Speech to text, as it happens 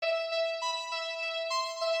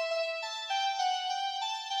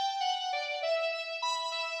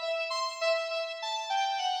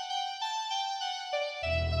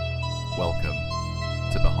welcome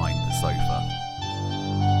to Behind the Sofa.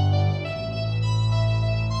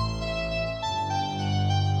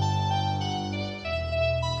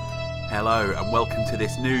 Hello and welcome to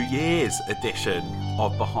this New Year's edition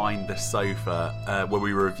of Behind the Sofa, where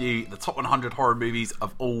we review the top 100 horror movies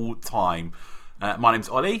of all time. My name's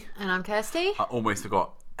Ollie. And I'm Kirsty. I almost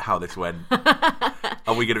forgot how this went.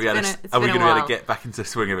 Are we going to be able to get back into the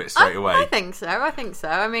swing of it straight away? I think so.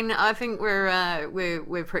 I mean, I think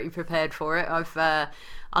we're pretty prepared for it. I've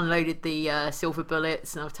unloaded the silver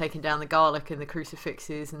bullets, and I've taken down the garlic and the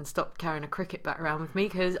crucifixes, and stopped carrying a cricket bat around with me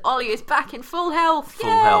because Ollie is back in full health. Full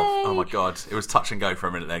health. Oh my god, it was touch and go for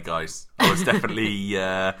a minute there, guys. I was definitely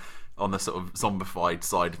on the sort of zombified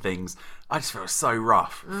side of things. I just felt so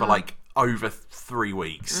rough for like over 3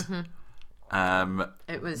 weeks.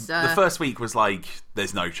 It was the first week was like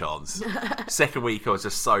there's no chance. Second week I was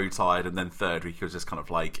just so tired, and then third week I was just kind of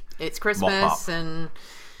like it's Christmas and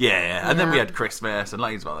and then we had Christmas and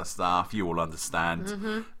loads of other stuff. You all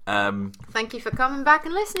understand. Thank you for coming back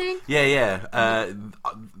and listening. I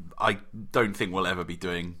don't think we'll ever be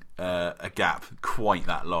doing a gap quite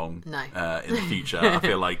that long in the future. I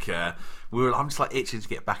feel like I'm just like itching to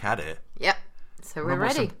get back at it. Yep. So we're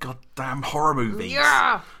ready. Some goddamn horror movies.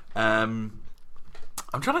 Yeah.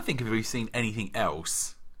 I'm trying to think if we've seen anything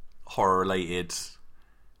else horror related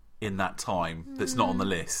in that time that's not on the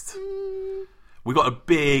list. We've got a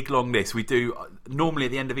big long list. We do normally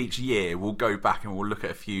at the end of each year we'll go back and we'll look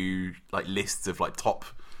at a few like lists of like top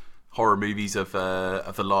horror movies of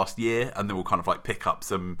the last year, and then we'll kind of like pick up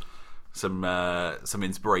some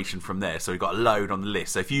inspiration from there. So we've got a load on the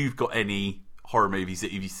list. So if you've got any horror movies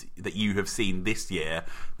that you have seen this year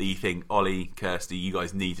that you think, Ollie, Kirsty, you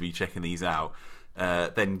guys need to be checking these out,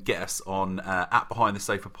 then get us on at Behind the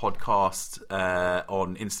Sofa Podcast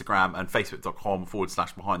on Instagram, and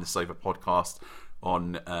facebook.com/Behind the Sofa Podcast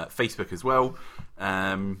on Facebook as well.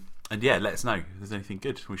 And yeah, let us know if there's anything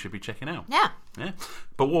good we should be checking out. Yeah.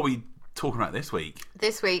 But what are we talking about this week?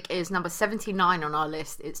 This week is number 79 on our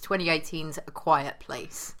list. It's 2018's A Quiet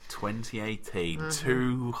Place. 2018,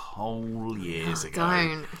 2 whole years ago.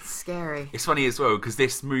 Don't. It's scary. It's funny as well because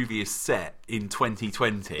this movie is set in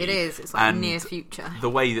 2020. It is. It's like near future. The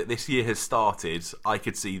way that this year has started, I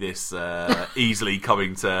could see this easily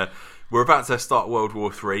coming to... We're about to start World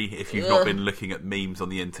War III. If you've not been looking at memes on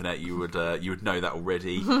the internet, you would know that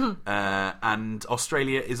already. And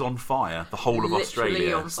Australia is on fire. The whole of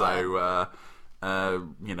Literally Australia. on fire. So,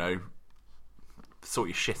 sort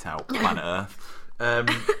your shit out, planet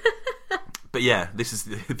Earth. But yeah, this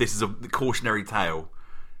is a cautionary tale.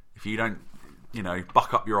 If you don't,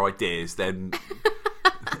 buck up your ideas, then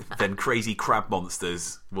crazy crab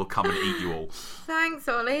monsters will come and eat you all. Thanks,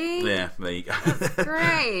 Ollie. Yeah, there you go. That's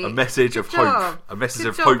great. A message of hope. A message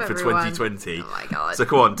of hope for 2020. Oh my god. So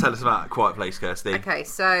go on, tell us about A Quiet Place, Kirsty. Okay,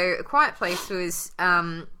 so A Quiet Place was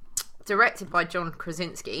directed by John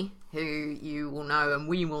Krasinski, who you will know and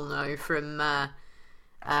we will know from our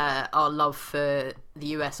love for the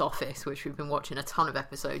US Office, which we've been watching a ton of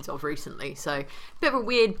episodes of recently. So a bit of a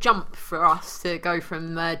weird jump for us to go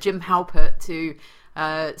from Jim Halpert to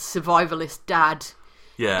survivalist dad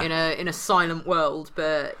in a silent world,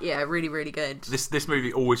 but yeah, really, really good. This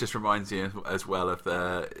movie always just reminds you as well of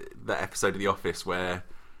the episode of The Office where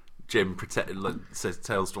Jim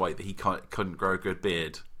tells Dwight that he couldn't grow a good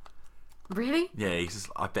beard. Really? Yeah, he says,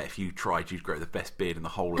 I bet if you tried, you'd grow the best beard in the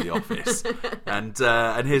whole of the office. and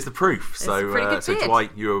here's the proof. So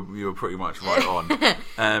Dwight, you were pretty much right on.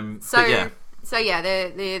 So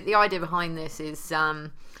the idea behind this is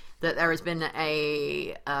that there has been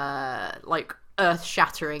a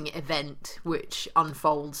earth-shattering event which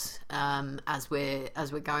unfolds as we're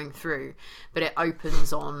going through, but it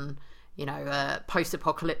opens on a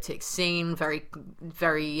post-apocalyptic scene, very,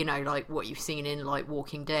 very, like what you've seen in like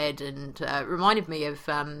Walking Dead, and reminded me of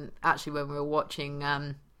actually when we were watching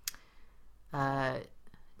Dawn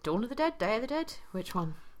of the Dead, Day of the Dead. Which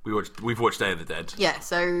one? We've watched Day of the Dead. Yeah,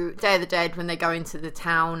 so Day of the Dead, when they go into the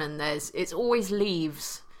town and it's always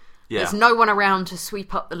leaves. Yeah. There's no one around to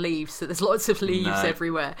sweep up the leaves, so there's lots of leaves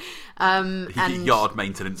everywhere. And yard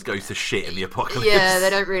maintenance goes to shit in the apocalypse. Yeah, they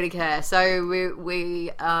don't really care. So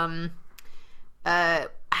we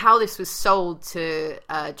how this was sold to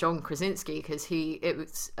John Krasinski, because it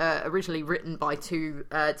was originally written by two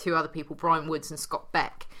other people, Brian Woods and Scott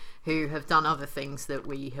Beck, who have done other things that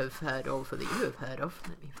we have heard of, or that you have heard of.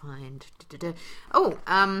 Let me find.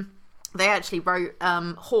 They actually wrote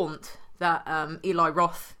Haunt, that Eli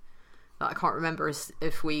Roth. I can't remember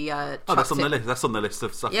if we. That's on the list. That's on the list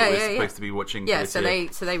of stuff that we're supposed to be watching. Yeah, so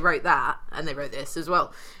they wrote that, and they wrote this as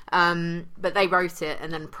well. But they wrote it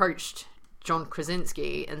and then approached John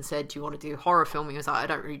Krasinski and said, "Do you want to do horror film?" He was like, "I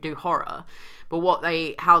don't really do horror." But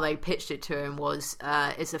how they pitched it to him was,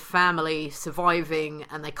 it's a family surviving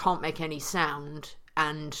and they can't make any sound,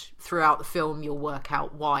 and throughout the film you'll work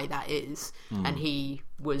out why that is. And he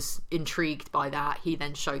was intrigued by that. He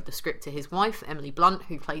then showed the script to his wife, Emily Blunt,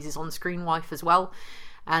 who plays his on-screen wife as well,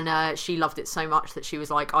 and she loved it so much that she was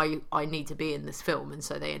like, I need to be in this film. And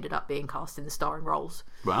so they ended up being cast in the starring roles.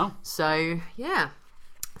 Wow. So yeah,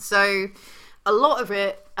 so a lot of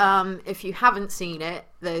it, if you haven't seen it,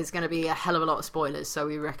 there's going to be a hell of a lot of spoilers, so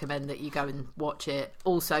we recommend that you go and watch it.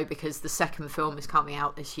 Also, because the second film is coming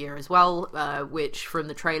out this year as well, which from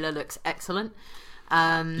the trailer looks excellent.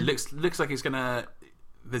 Looks like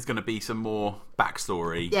there's gonna be some more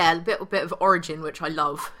backstory. Yeah, a bit of origin, which I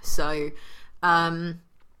love. So,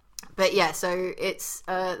 but yeah, so it's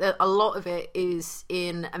a lot of it is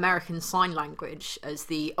in American Sign Language, as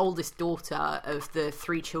the oldest daughter of the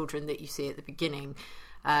 3 children that you see at the beginning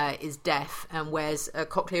is deaf and wears a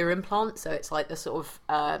cochlear implant. So it's like the sort of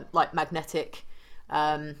like magnetic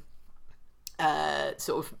sort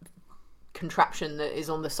of contraption that is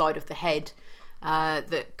on the side of the head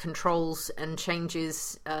that controls and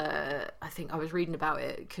changes. I think I was reading about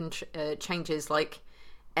it. Changes like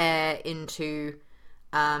air into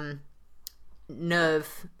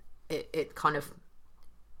nerve. It kind of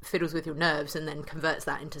fiddles with your nerves and then converts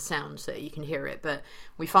that into sound so that you can hear it. But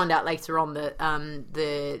we find out later on that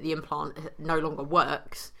the implant no longer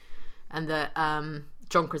works, and that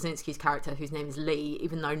John Krasinski's character, whose name is Lee,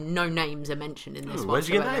 even though no names are mentioned in this. Where'd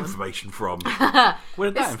you get that information from? Where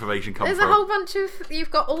did that information come from? There's a whole bunch of,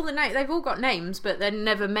 you've got all the names. They've all got names, but they're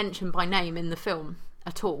never mentioned by name in the film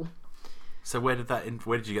at all. So where did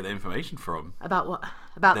you get the information from? About what?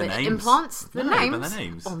 About the names. Implants? The names? About the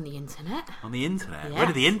names. On the internet. On the internet? Yes. Where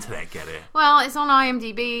did the internet get it? Well, it's on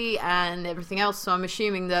IMDb and everything else, so I'm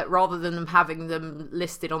assuming that rather than them having them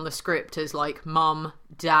listed on the script as like mum,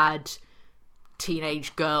 dad,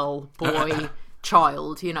 teenage girl, boy,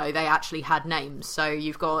 child, you know, they actually had names. So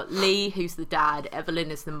you've got Lee, who's the dad, Evelyn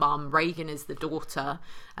is the mum, Reagan is the daughter,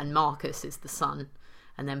 and Marcus is the son.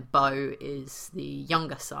 And then Bo is the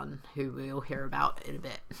younger son, who we'll hear about in a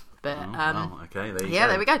bit. But okay, there you go. Yeah,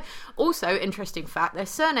 there we go. Also, interesting fact, their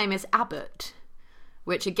surname is Abbott,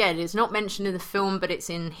 which again is not mentioned in the film, but it's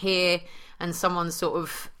in here, and someone sort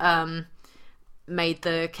of made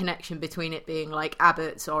the connection between it being like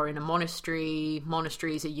Abbotts are in a monastery.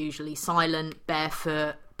 Monasteries are usually silent,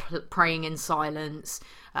 barefoot, praying in silence,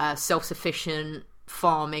 self-sufficient,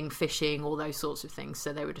 farming, fishing, all those sorts of things.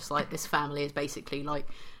 So they were just like, this family is basically like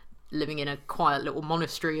living in a quiet little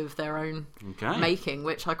monastery of their own making,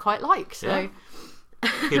 which I quite like. So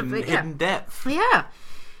hidden depth. Yeah.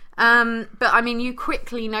 But I mean, you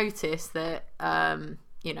quickly notice that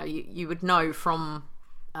you know, you would know from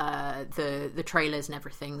the trailers and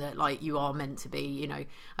everything that like you are meant to be, you know,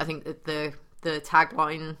 I think that the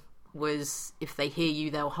tagline was, if they hear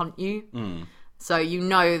you, they'll hunt you. So you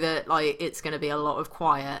know that like it's going to be a lot of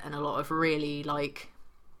quiet and a lot of really like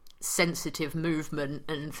sensitive movement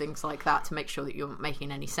and things like that to make sure that you're not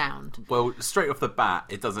making any sound. Well, straight off the bat,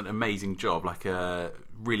 it does an amazing job, like a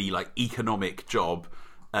really like economic job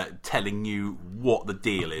at telling you what the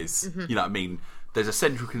deal is. You know what I mean? There's a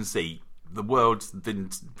central conceit. The world's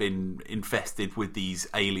been infested with these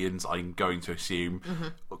aliens, I'm going to assume,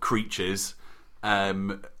 creatures,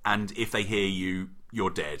 and if they hear you, you're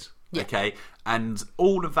dead. Yeah. Okay, and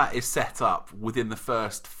all of that is set up within the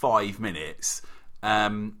first 5 minutes.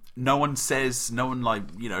 No one like,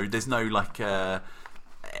 you know, there's no like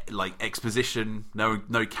exposition.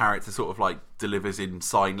 No character sort of like delivers in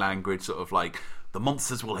sign language, sort of like the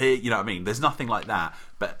monsters will hear. You know what I mean? There's nothing like that.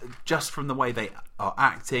 But just from the way they are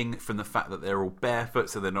acting, from the fact that they're all barefoot,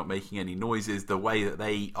 so they're not making any noises, the way that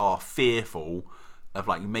they are fearful of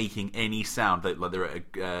like making any sound, that like they're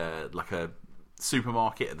at like a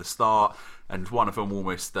supermarket at the start, and one of them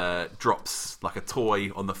almost drops like a toy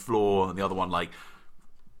on the floor, and the other one like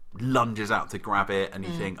lunges out to grab it, and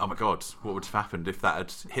you think, oh my god, what would have happened if that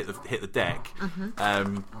had hit the deck?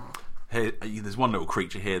 There's one little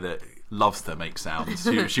creature here that loves to make sounds.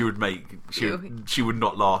 She would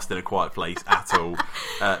not last in a quiet place at all.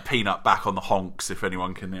 Peanut back on the honks, if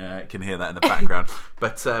anyone can hear that in the background.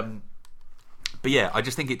 But yeah, I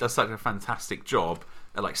just think it does such a fantastic job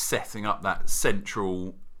at like setting up that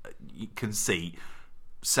central conceit.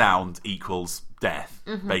 Sound equals death,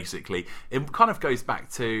 basically. It kind of goes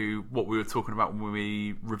back to what we were talking about when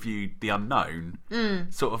we reviewed The Unknown.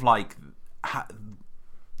 Sort of like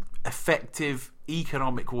effective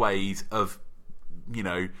economic ways of, you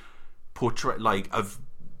know, portray, like, of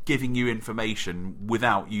giving you information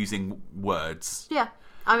without using words. Yeah.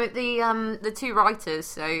 I mean, the two writers,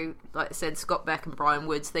 so like I said, Scott Beck and Brian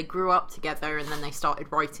Woods, they grew up together and then they started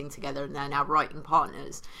writing together and they're now writing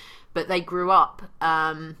partners. But they grew up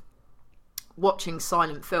watching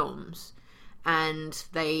silent films, and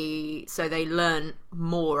they learn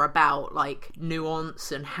more about like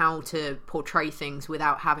nuance and how to portray things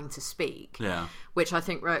without having to speak. Yeah. Which I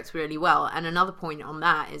think works really well. And another point on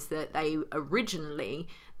that is that they originally,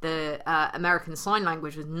 the American Sign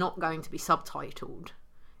Language was not going to be subtitled.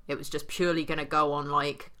 It was just purely going to go on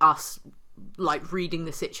like us like reading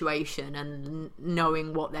the situation and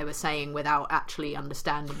knowing what they were saying without actually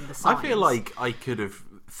understanding the signs. I feel like I could have,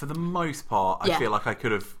 for the most part, I feel like I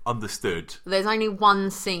could have understood. There's only one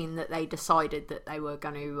scene that they decided that they were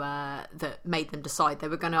going to, that made them decide they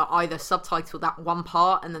were going to either subtitle that one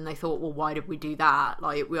part, and then they thought, well, why did we do that?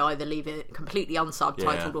 Like, we either leave it completely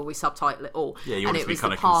unsubtitled or we subtitle it all. Yeah, you want it to be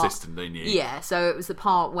kind of consistent, don't you? Yeah, so it was the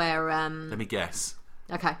part where... Let me guess.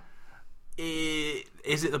 Okay.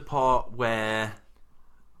 Is it the part where...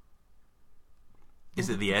 Is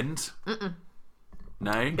it the end? Mm-mm.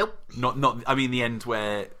 No? Nope. Not. I mean, the end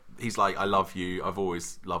where he's like, "I love you. I've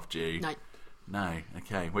always loved you." No. No.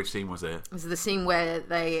 Okay. Which scene was it? It was the scene where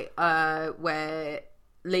where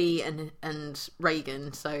Lee and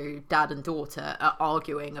Reagan, so dad and daughter, are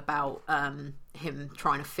arguing about him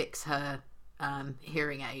trying to fix her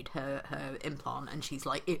hearing aid, her implant, and she's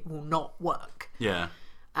like, "It will not work." Yeah.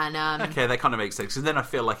 And okay, that kind of makes sense. And then I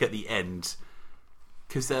feel like at the end,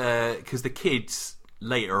 because the kids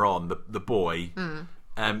later on, the boy,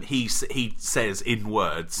 he says in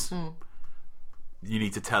words, you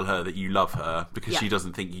need to tell her that you love her because she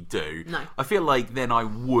doesn't think you do. No. I feel like then I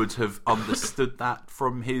would have understood that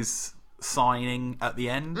from his signing at the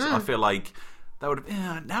end. I feel like that would have.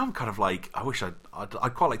 Yeah, now I'm kind of like, I wish I'd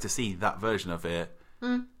quite like to see that version of it.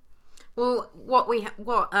 Well, what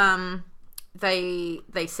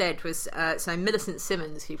they said was so Millicent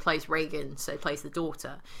Simmons, who plays Reagan, so plays the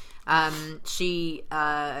daughter. She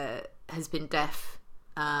has been deaf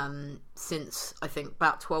since I think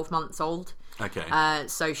about 12 months old. Okay.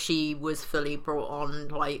 So she was fully brought on,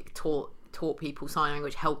 like taught people sign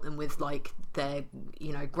language, helped them with like their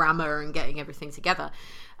grammar and getting everything together.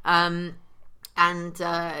 And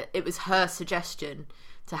it was her suggestion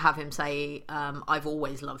to have him say, "I've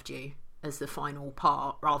always loved you," as the final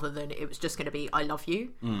part, rather than it was just going to be "I love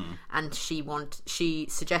you." And she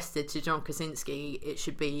suggested to John Krasinski it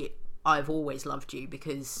should be "I've always loved you,"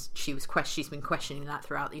 because she's been questioning that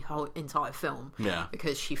throughout the whole entire film. Yeah.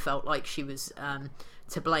 Because she felt like she was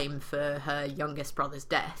to blame for her youngest brother's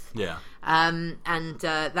death. Yeah. And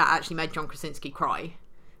that actually made John Krasinski cry,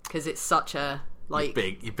 because it's such a like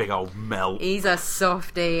you big old melt. He's a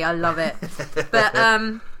softie. I love it. But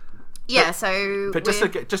yeah, so... But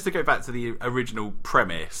just to go back to the original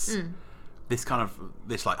premise, this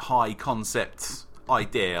like high concept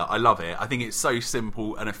idea, I love it. I think it's so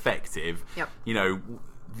simple and effective. Yep.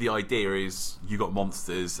 The idea is you got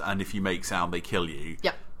monsters, and if you make sound, they kill you.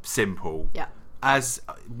 Yep. Simple. Yep. As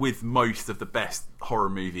with most of the best horror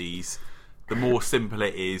movies, the more simple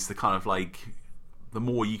it is, the kind of like... the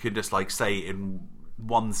more you can just like say it in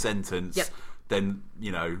one sentence... Yep. Then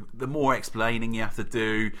the more explaining you have to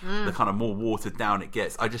do, the kind of more watered down it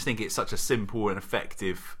gets. I just think it's such a simple and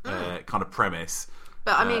effective kind of premise.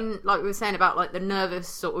 But I mean, like we were saying about like the nervous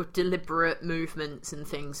sort of deliberate movements and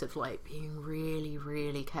things of like being really,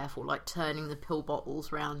 really careful, like turning the pill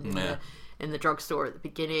bottles around in the drugstore at the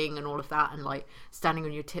beginning and all of that, and like standing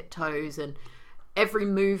on your tiptoes, and every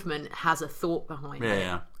movement has a thought behind it.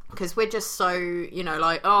 Yeah. Because we're just so,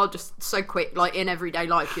 just so quick, like in everyday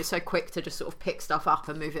life, you're so quick to just sort of pick stuff up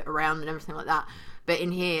and move it around and everything like that. But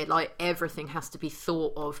in here, like everything has to be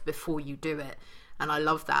thought of before you do it. And I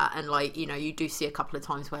love that. And like, you do see a couple of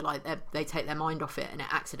times where like they take their mind off it and it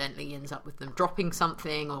accidentally ends up with them dropping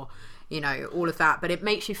something or, all of that. But it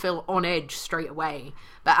makes you feel on edge straight away.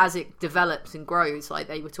 But as it develops and grows, like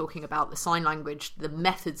they were talking about the sign language, the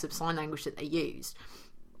methods of sign language that they use.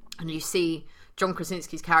 And you see... John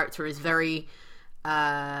Krasinski's character is very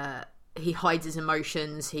he hides his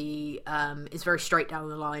emotions, he is very straight down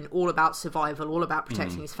the line, all about survival, all about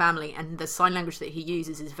protecting his family, and the sign language that he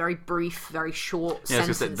uses is very brief, very short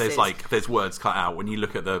sentences. There's words cut out. When you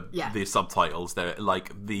look at the subtitles, they're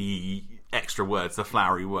like the extra words, the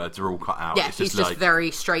flowery words are all cut out. Yeah, it's he's just very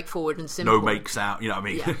straightforward and simple. No make sound, you know what I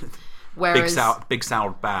mean? Yeah. Whereas, big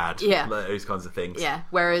sound bad. Yeah. Those kinds of things. Yeah.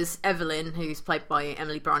 Whereas Evelyn, who's played by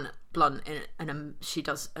Emily Blunt, she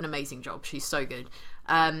does an amazing job. She's so good.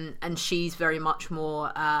 And she's very much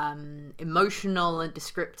more emotional and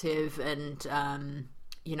descriptive and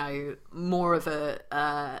you know, more of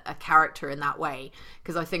a character in that way,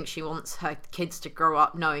 because I think she wants her kids to grow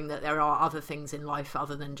up knowing that there are other things in life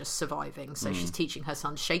other than just surviving. So she's teaching her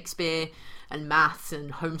son Shakespeare and maths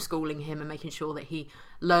and homeschooling him and making sure that he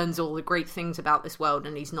learns all the great things about this world,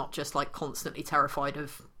 and he's not just like constantly terrified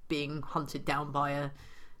of being hunted down by a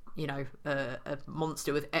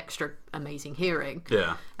monster with extra amazing hearing.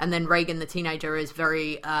 Yeah. And then Reagan the teenager is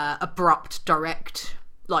very abrupt, direct,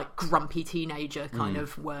 like grumpy teenager kind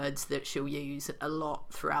of words that she'll use a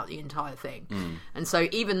lot throughout the entire thing. And so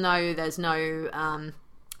even though there's no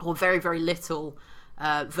or very, very little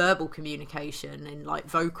verbal communication and like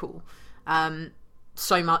vocal,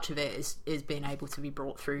 so much of it is being able to be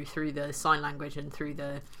brought through the sign language and through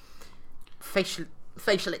the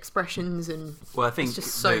facial expressions. And well, I think it's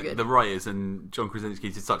just so good. The writers and John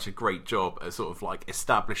Krasinski did such a great job at sort of like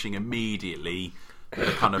establishing immediately the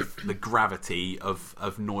kind of the gravity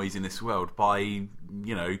of noise in this world by, you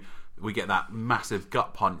know, we get that massive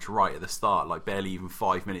gut punch right at the start, like barely even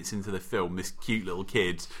 5 minutes into the film, this cute little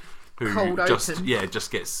kid who just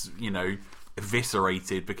gets, you know,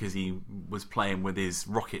 eviscerated because he was playing with his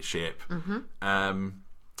rocket ship.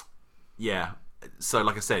 So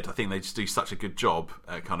like I said, I think they just do such a good job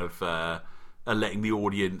at kind of letting the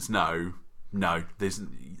audience know, no, there's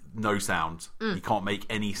no sound. You can't make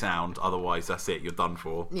any sound, otherwise that's it, you're done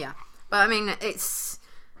for. Yeah. But I mean, it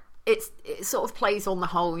sort of plays on the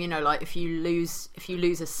whole, you know, like if you lose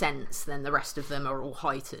a sense, then the rest of them are all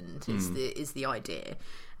heightened is the idea.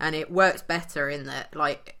 And it works better in that,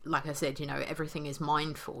 like I said, you know, everything is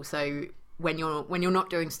mindful. So when you're not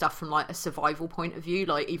doing stuff from like a survival point of view,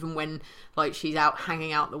 like even when like she's out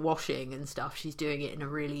hanging out the washing and stuff, she's doing it in a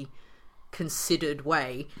really considered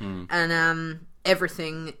way. And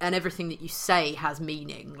everything that you say has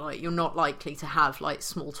meaning. Like you're not likely to have like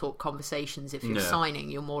small talk conversations if you're signing.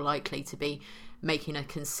 You're more likely to be making a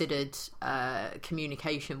considered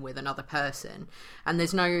communication with another person. And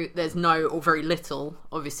there's no or very little,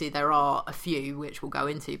 obviously there are a few which we'll go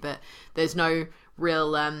into, but there's no real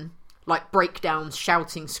like breakdowns,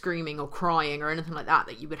 shouting, screaming or crying or anything like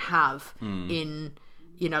that you would have in,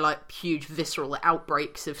 you know, like huge visceral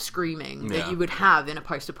outbreaks of screaming that you would have in a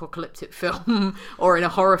post-apocalyptic film or in a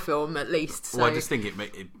horror film at least. So, well, I just think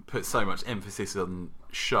it puts so much emphasis on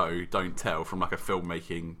show, don't tell, from like a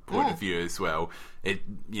filmmaking point of view as well. It,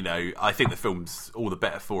 you know, I think the film's all the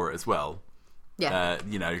better for it as well. Yeah.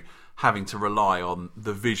 You know, having to rely on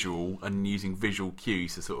the visual and using visual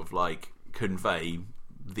cues to sort of like convey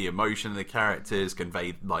the emotion of the characters,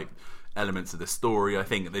 convey like elements of the story. I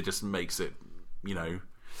think it just makes it, you know,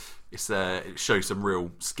 it shows some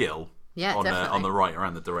real skill on the writer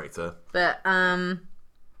and the director. But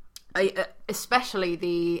especially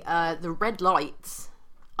the red lights,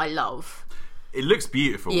 I love. It looks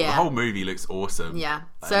beautiful. Yeah. The whole movie looks awesome. Yeah.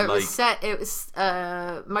 So it was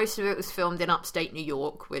most of it was filmed in upstate New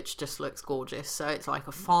York, which just looks gorgeous. So it's like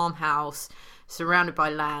a farmhouse surrounded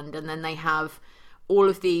by land, and then they have all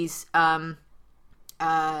of these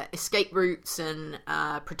escape routes and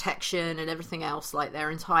protection and everything else. Like their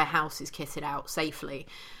entire house is kitted out safely,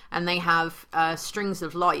 and they have strings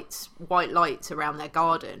of lights, white lights around their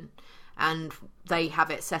garden, and they have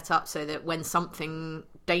it set up so that when something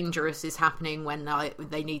dangerous is happening, when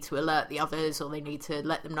they need to alert the others or they need to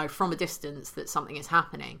let them know from a distance that something is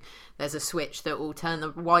happening, there's a switch that will turn the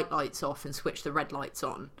white lights off and switch the red lights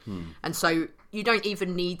on. And so you don't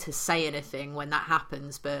even need to say anything when that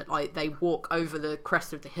happens, but like they walk over the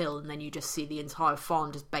crest of the hill and then you just see the entire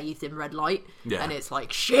farm just bathed in red light. And it's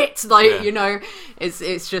like shit, like you know,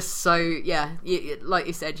 it's just so like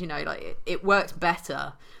you said, you know, like it works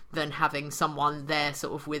better than having someone there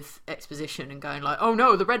sort of with exposition and going like, oh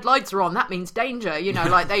no, the red lights are on, that means danger, you know.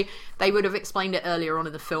 Like they would have explained it earlier on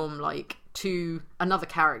in the film, like to another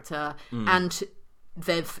character and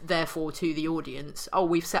therefore to the audience, oh,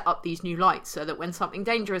 we've set up these new lights so that when something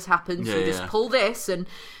dangerous happens, you just pull this, and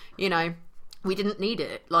you know, we didn't need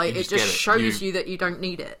it. Like it just shows you that you don't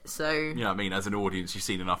need it. So you know what I mean, as an audience, you've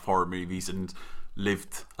seen enough horror movies and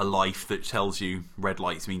lived a life that tells you red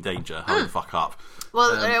lights mean danger. Hurry the fuck up.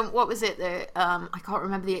 Well, what was it that I can't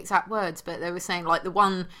remember the exact words, but they were saying like the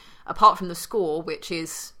one apart from the score, which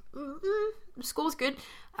is the score's good.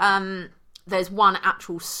 There's one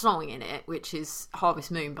actual song in it, which is Harvest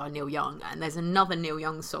Moon by Neil Young, and there's another Neil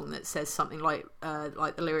Young song that says something like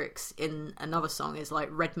the lyrics in another song is like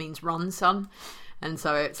 "Red means run, son," and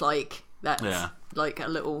so it's like that's like a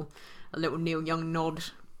little Neil Young nod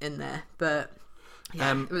in there, but.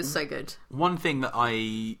 Yeah, it was so good. One thing that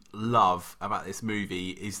I love about this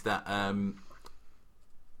movie is that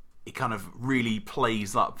it kind of really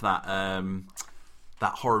plays up that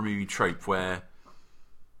that horror movie trope where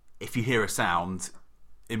if you hear a sound,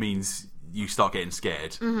 it means you start getting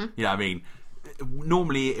scared. You know what I mean?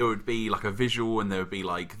 Normally it would be like a visual, and there would be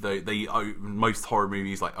like most horror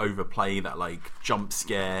movies like overplay that like jump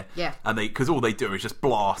scare, and because all they do is just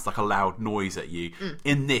blast like a loud noise at you.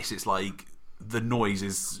 In this, it's like the noise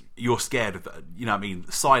is, you're scared of that, you know what I mean?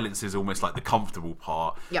 Silence is almost like the comfortable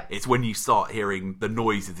part. It's when you start hearing the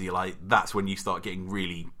noises, you're like, that's when you start getting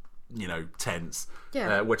really, you know, tense.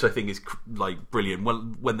 Which I think is like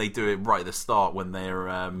brilliant when they do it right at the start, when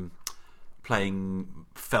they're playing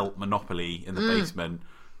felt Monopoly in the basement,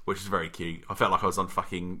 which is very cute. I felt like I was on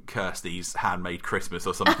fucking Kirsty's Handmade Christmas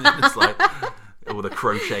or something. It's like all the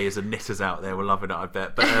crocheters and knitters out there were loving it, I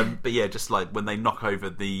bet. But yeah, just like when they knock over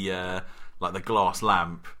the like the glass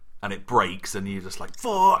lamp and it breaks, and you're just like,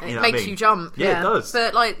 fuck, you know, it makes you jump. Yeah, it does.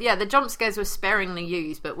 But like, yeah, the jump scares were sparingly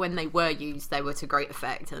used, but when they were used, they were to great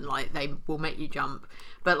effect, and like they will make you jump.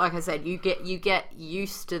 But like I said, you get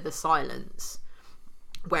used to the silence.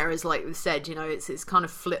 Whereas, like we said, you know, it's kind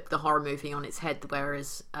of flipped the horror movie on its head.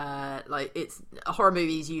 Whereas, like, it's a horror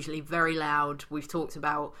movie is usually very loud. We've talked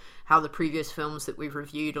about how the previous films that we've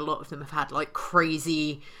reviewed, a lot of them have had like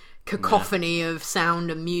crazy cacophony of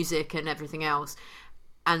sound and music and everything else.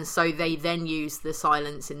 And so they then use the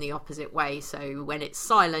silence in the opposite way. So when it's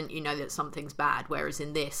silent, you know that something's bad. Whereas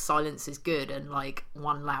in this, silence is good, and like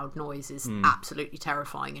one loud noise is absolutely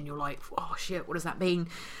terrifying, and you're like, oh shit, what does that mean?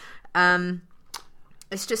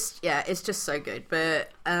 It's just so good.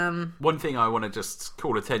 But one thing I want to just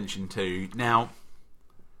call attention to now,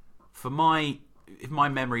 if my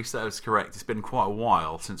memory serves correct, it's been quite a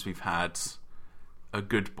while since we've had a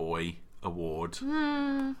Good Boy award.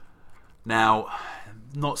 Now,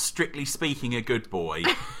 not strictly speaking a good boy,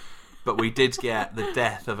 but we did get the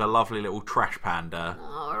death of a lovely little trash panda.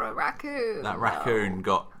 Oh, a raccoon. That raccoon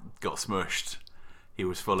got smushed. He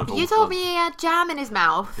was full of You told me he had jam in his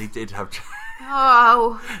mouth. He did have jam.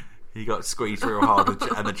 Oh. He got squeezed real hard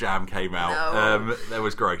and the jam came out. No. That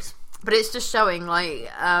was gross. But it's just showing,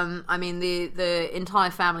 like, I mean, the entire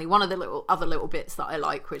family. One of the other little bits that I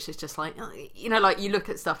like, which is just like, you know, like you look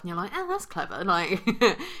at stuff and you're like, oh, that's clever. Like,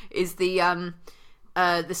 is the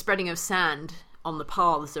spreading of sand on the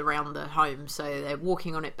paths around the home. So they're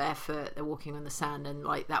walking on it barefoot. They're walking on the sand, and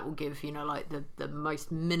like that will give, you know, like the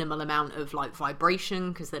most minimal amount of like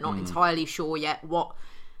vibration, because they're not entirely sure yet what.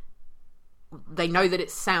 They know that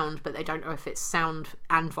it's sound, but they don't know if it's sound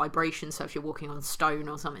and vibration. So if you're walking on stone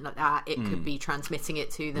or something like that, it could be transmitting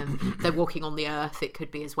it to them. They're walking on the earth, it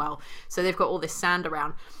could be as well. So they've got all this sand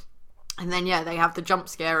around. And then, yeah, they have the jump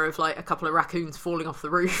scare of like a couple of raccoons falling off the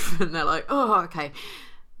roof. And they're like, oh, okay.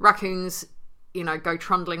 Raccoons, you know, go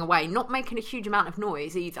trundling away, not making a huge amount of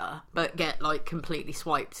noise either, but get like completely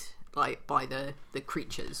swiped like by the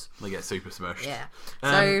creatures. They get super smushed. Yeah.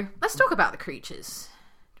 So let's talk about the creatures.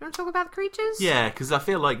 Do you want to talk about the creatures? Yeah, because I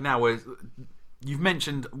feel like now you've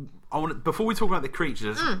mentioned. Before we talk about the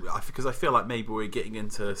creatures, because I feel like maybe we're getting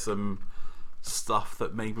into some stuff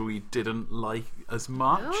that maybe we didn't like as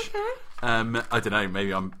much. Okay. I don't know.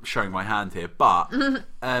 Maybe I'm showing my hand here, but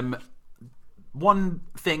one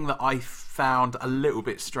thing that I found a little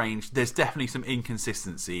bit strange. There's definitely some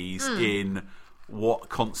inconsistencies in what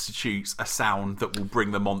constitutes a sound that will bring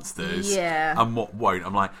the monsters, and what won't.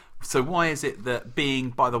 I'm like. So why is it that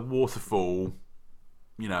being by the waterfall,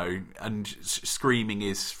 you know, and screaming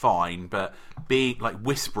is fine, but being like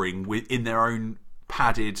whispering in their own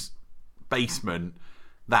padded basement,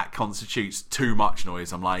 that constitutes too much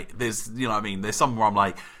noise? I'm like, there's, you know what I mean? There's somewhere I'm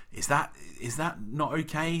like, is that not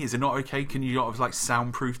okay? Is it not okay? Can you not like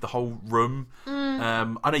soundproof the whole room?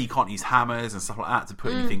 I know you can't use hammers and stuff like that to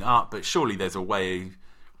put anything up, but surely there's a way.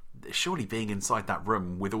 Surely being inside that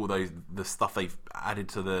room with all the stuff they've added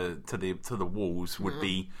to the walls would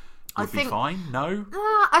be fine. No,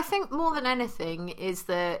 I think more than anything is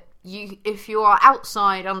that if you are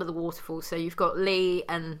outside under the waterfall, so you've got Lee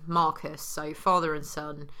and Marcus, so father and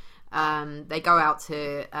son. They go out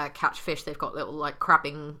to catch fish. They've got little like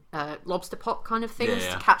crabbing lobster pot kind of things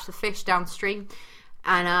to catch the fish downstream,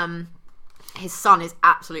 and his son is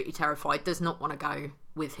absolutely terrified. Does not want to go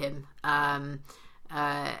with him.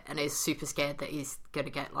 And is super scared that he's going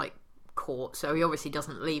to get like caught, so he obviously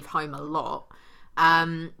doesn't leave home a lot,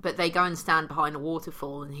 but they go and stand behind a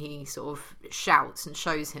waterfall, and he sort of shouts and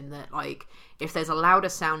shows him that like if there's a louder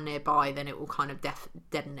sound nearby, then it will kind of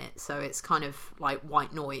deaden it, so it's kind of like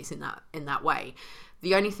white noise in that way.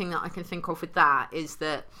 The only thing that I can think of with that is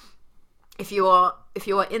that if you are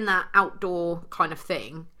in that outdoor kind of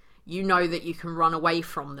thing, you know that you can run away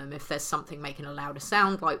from them if there's something making a louder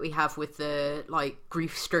sound, like we have with the like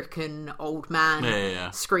grief-stricken old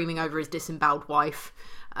man screaming over his disemboweled wife.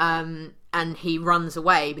 And he runs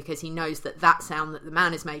away because he knows that sound that the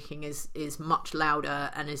man is making is much louder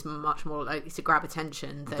and is much more likely to grab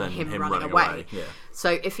attention than him running away. Yeah.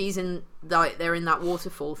 So if he's they're in that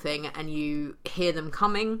waterfall thing and you hear them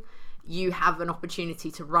coming, you have an opportunity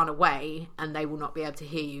to run away and they will not be able to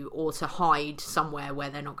hear you, or to hide somewhere where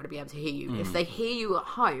they're not going to be able to hear you. If they hear you at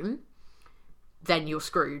home, then you're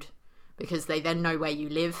screwed, because they then know where you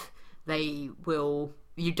live.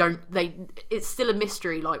 It's still a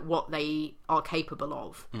mystery, like, what they are capable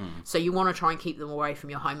of. So you want to try and keep them away from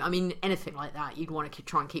your home. I mean, anything like that, you'd want to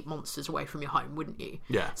try and keep monsters away from your home, wouldn't you?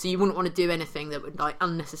 Yeah. So you wouldn't want to do anything that would, like,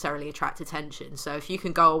 unnecessarily attract attention. So if you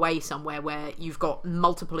can go away somewhere where you've got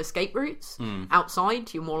multiple escape routes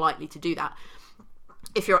outside, you're more likely to do that.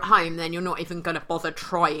 If you're at home, then you're not even going to bother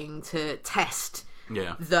trying to test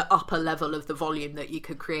the upper level of the volume that you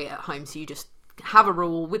could create at home. So you just have a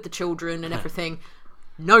rule with the children and everything.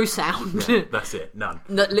 No sound. Yeah, that's it. None.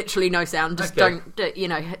 Literally no sound. Just don't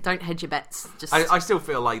hedge your bets. Just I still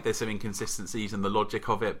feel like there's some inconsistencies in the logic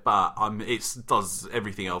of it, but it does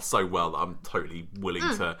everything else so well that I'm totally willing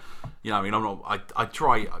to. I mean, I'm not. I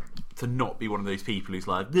try to not be one of those people who's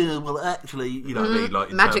like, yeah, well, actually, you know what I mean?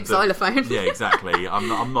 Like, magic xylophone. Yeah, exactly.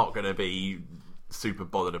 I'm not going to be super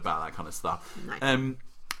bothered about that kind of stuff. No.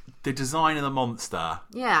 The design of the monster.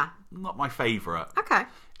 Yeah. Not my favourite. Okay.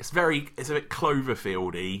 It's a bit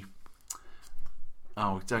Cloverfield-y.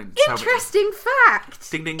 Oh, don't tell me. Interesting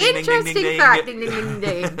fact. Ding, ding, ding, Interesting ding, ding, fact. ding. Ding, ding,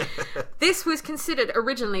 ding, ding. This was considered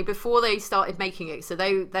originally, before they started making it. So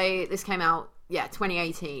this came out,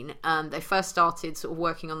 2018. They first started sort of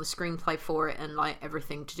working on the screenplay for it and, like,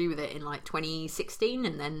 everything to do with it in, like, 2016,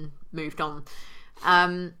 and then moved on.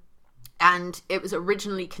 And it was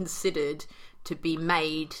originally considered to be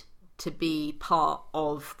made to be part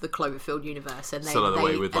of the Cloverfield universe, and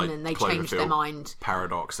then they changed their mind.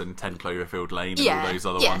 Paradox and 10 Cloverfield Lane and all those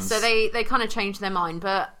other ones. Yeah, so they kind of changed their mind,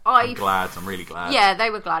 but I'm really glad. Yeah, they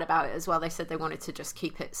were glad about it as well. They said they wanted to just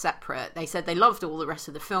keep it separate. They said they loved all the rest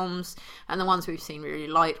of the films, and the ones we've seen really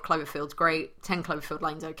liked. Cloverfield's great, 10 Cloverfield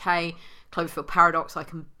Lane's okay, Cloverfield Paradox I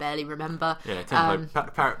can barely remember. Yeah, 10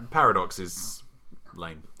 Paradox is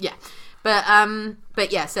lame. Yeah.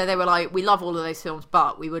 But yeah, so they were like, we love all of those films,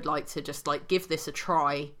 but we would like to just, like, give this a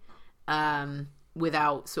try,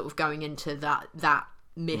 without sort of going into that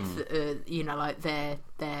myth, like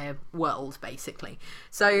their world, basically.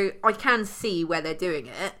 So I can see where they're doing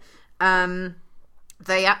it.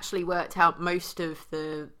 They actually worked out most of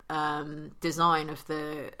the design of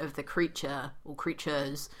the creature or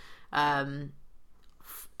creatures in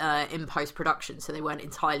post-production, so they weren't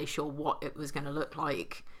entirely sure what it was going to look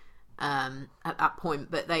like at that point,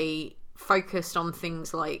 but they focused on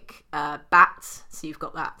things like bats, so you've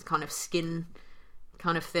got that kind of skin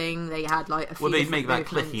kind of thing. They had, like, a few they make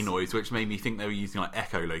that movements. clicky noise, which made me think they were using, like,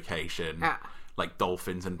 echolocation, like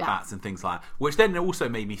dolphins and bats and things like that, which then also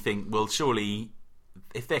made me think, well, surely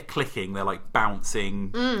if they're clicking, they're, like,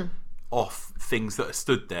 bouncing off things that are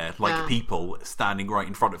stood there, like people standing right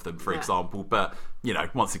in front of them, for example. But,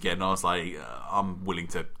 once again, I was like, I'm willing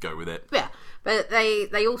to go with it. Yeah. But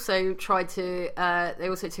they also tried to they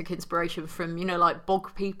also took inspiration from, like,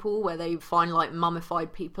 bog people, where they find, like,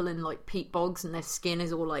 mummified people in, like, peat bogs, and their skin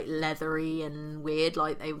is all, like, leathery and weird.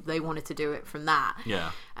 Like, they wanted to do it from that.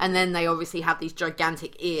 Yeah. And then they obviously have these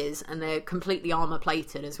gigantic ears, and they're completely armor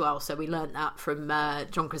plated as well. So we learned that from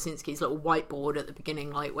John Krasinski's little whiteboard at the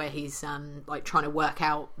beginning, like, where he's like trying to work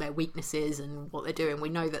out their weaknesses and what they're doing. We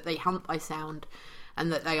know that they hunt by sound,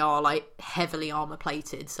 and that they are, like, heavily armor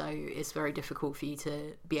plated, so it's very difficult for you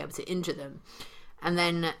to be able to injure them. And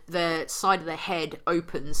then the side of the head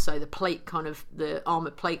opens, so the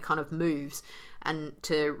armor plate kind of moves, and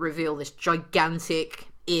to reveal this gigantic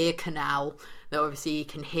ear canal that obviously you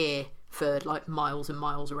can hear for, like, miles and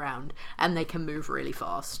miles around, and they can move really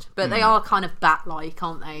fast. But they are kind of bat-like,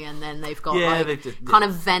 aren't they? And then they've got kind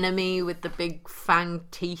of venomy with the big fang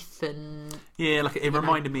teeth, and like, it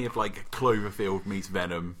reminded me of, like, Cloverfield meets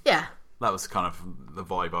Venom. Yeah. That was kind of the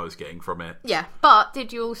vibe I was getting from it. Yeah, but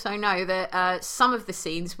did you also know that some of the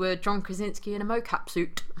scenes were John Krasinski in a mocap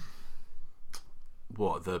suit?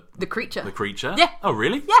 What, the creature? The creature? Yeah. Oh,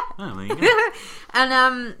 really? Yeah. Oh, there you go.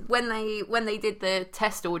 And when they did the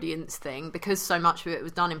test audience thing, because so much of it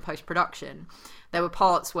was done in post production, there were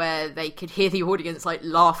parts where they could hear the audience, like,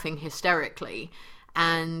 laughing hysterically,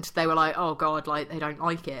 and they were like, oh god, like, they don't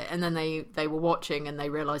like it. And then they were watching, and they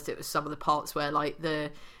realised it was some of the parts where, like, the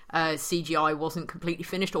CGI wasn't completely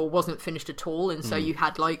finished or wasn't finished at all, and so you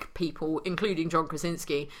had like people, including John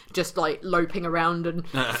Krasinski, just like loping around and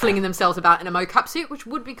flinging themselves about in a mocap suit, which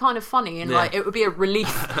would be kind of funny, and like it would be a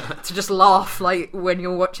relief to just laugh like when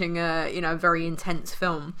you're watching a very intense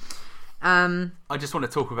film. I just want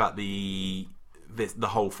to talk about the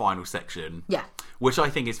whole final section, which I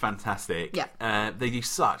think is fantastic. They do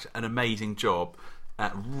such an amazing job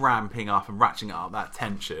at ramping up and ratcheting up that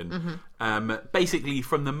tension. Basically,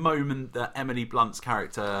 from the moment that Emily Blunt's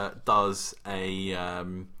character does a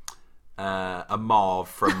Marv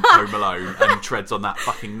from Home Alone and treads on that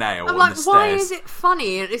fucking nail I'm on like, the why stairs. is it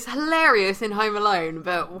funny? It's hilarious in Home Alone,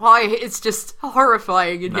 but why it's just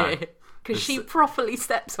horrifying in here? Because she properly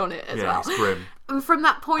steps on it as well. It's grim. And from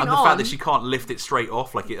that point And on, the fact that she can't lift it straight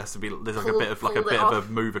off, like it has to be, there's like a bit of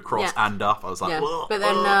a move across and up. I was like, ugh, but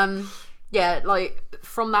then, like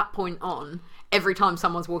from that point on, every time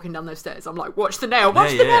someone's walking down those stairs, I'm like, watch the nail,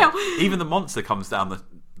 watch the nail. Even the monster comes down the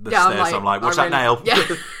stairs. I'm like, watch that nail. Yeah.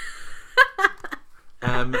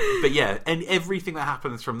 But yeah, and everything that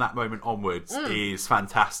happens from that moment onwards is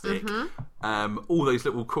fantastic. All those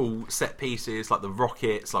little cool set pieces, like the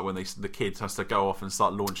rockets, like when the kids has to go off and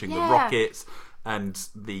start launching the rockets, and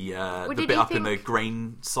the bit up in the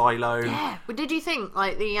grain silo. Yeah. Well, did you think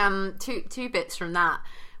like the two bits from that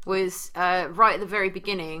was right at the very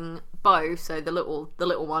beginning? Bo, so the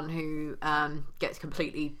little one who gets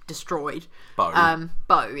completely destroyed. Bo,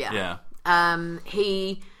 yeah.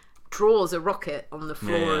 He draws a rocket on the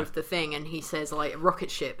floor of the thing, and he says like, a rocket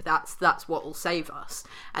ship, that's what will save us.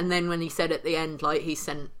 And then when he said at the end, like he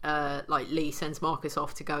sent like Lee sends Marcus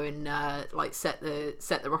off to go and like set the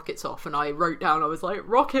rockets off, and I wrote down, I was like,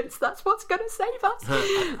 rockets, that's what's gonna save us.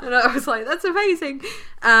 And I was like, that's amazing.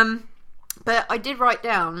 But I did write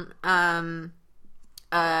down I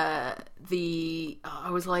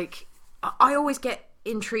was like, I always get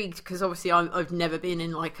intrigued because obviously I've never been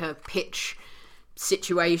in like a pitch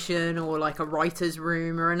situation or like a writer's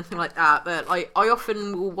room or anything like that, but like I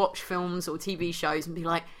often will watch films or TV shows and be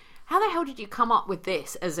like, how the hell did you come up with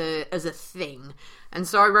this as a thing? And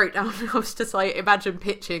so I wrote down, I was just like, imagine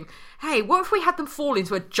pitching, hey, what if we had them fall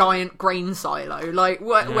into a giant grain silo? Like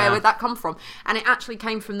where would that come from? And it actually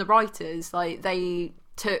came from the writers. Like they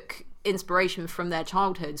took inspiration from their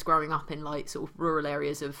childhoods growing up in like sort of rural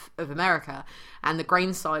areas of America, and the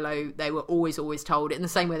grain silo, they were always told, in the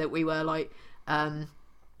same way that we were like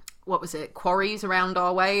what was it, quarries around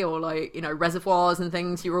our way, or like, you know, reservoirs and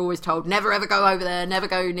things, you were always told, never ever go over there, never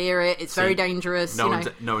go near it, it's very dangerous. No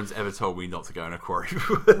one's ever told me not to go in a quarry.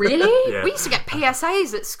 Really? Yeah. We used to get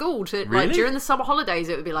PSAs at school to Really? like during the summer holidays,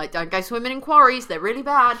 it would be like, don't go swimming in quarries, they're really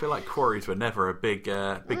bad. I feel like quarries were never a big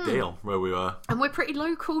deal where we were. And we're pretty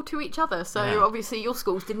local to each other, so obviously your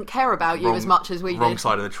schools didn't care about you as much as we did. Wrong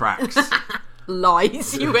side of the tracks.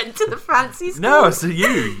 Lies. You went to the fancy school. No, I said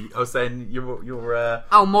you. I was saying you're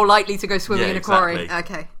more likely to go swimming in a quarry.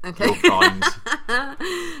 exactly. Okay. You're kind.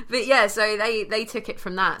 But yeah, so they took it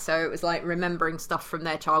from that. So it was like remembering stuff from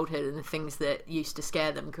their childhood and the things that used to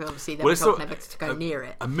scare them, because obviously they were told never to go near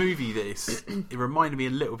it. A movie that it reminded me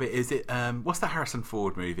a little bit. Is it what's the Harrison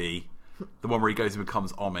Ford movie? The one where he goes and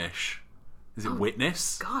becomes Amish. Is it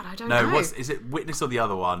Witness? God, I don't know. No, is it Witness or the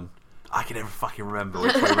other one? I can never fucking remember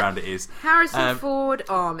which way around it is. Harrison Ford,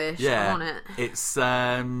 Amish, yeah, on it. It's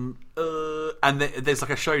and there's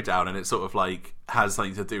like a showdown, and it sort of like has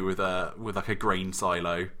something to do with like a grain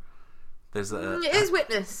silo. There's it is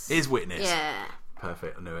Witness. It is Witness. Yeah.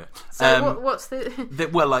 Perfect, I knew it. So what's the...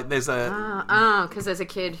 well, like there's a... because there's a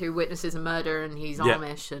kid who witnesses a murder and he's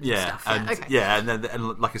Amish and stuff. And, okay. Yeah,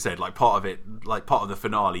 and like I said, like part of it, like part of the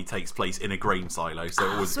finale takes place in a grain silo,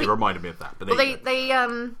 so it reminded me of that. But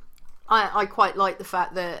I quite like the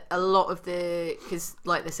fact that a lot of because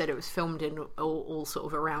like they said, it was filmed in all sort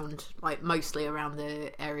of around, like mostly around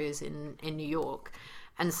the areas in New York,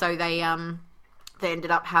 and so they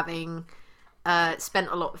ended up having spent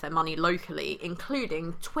a lot of their money locally,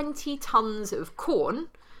 including 20 tons of corn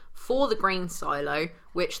for the grain silo,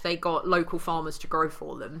 which they got local farmers to grow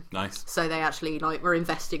for them. Nice. So they actually like were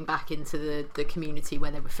investing back into the community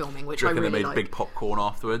where they were filming, which I really they made liked. big popcorn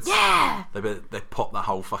afterwards? Yeah. They popped that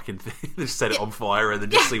whole fucking thing, they just set it on fire and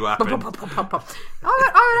then just see what happened. I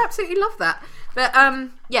would absolutely love that. But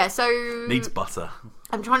so Needs butter.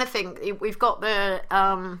 I'm trying to think. We've got the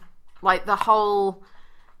like the whole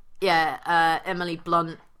Emily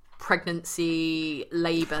Blunt pregnancy,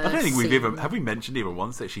 labour. I don't think have we mentioned even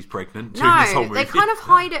once that she's pregnant during this whole movie? They kind of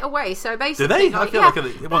hide it away. So basically, do they? Like, I feel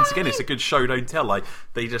like once again, it's a good show don't tell. Like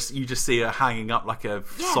you just see her hanging up like a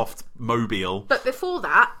soft mobile. But before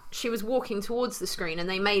that, she was walking towards the screen, and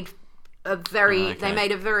they made a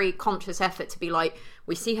very conscious effort to be like,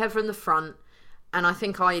 We see her from the front, and I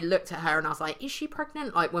think I looked at her and I was like, is she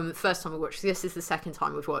pregnant? Like, when the first time we watched this is the second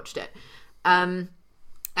time we've watched it.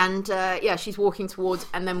 She's walking towards,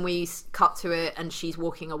 and then we cut to it, and she's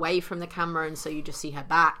walking away from the camera, and so you just see her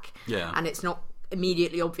back. Yeah. And it's not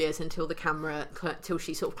immediately obvious until till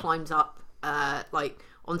she sort of climbs up,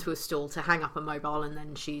 onto a stool to hang up a mobile, and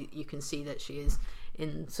then you can see that she is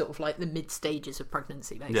in sort of like the mid stages of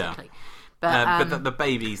pregnancy, basically. Yeah. But the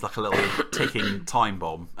baby's like a little ticking time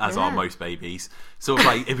bomb, as are most babies. Sort of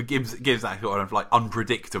like, if it gives that sort of like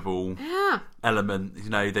unpredictable element. You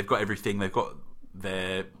know, they've got everything. They've got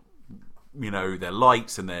their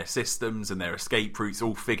lights and their systems and their escape routes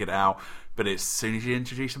all figured out. But as soon as you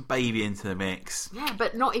introduce a baby into the mix... Yeah,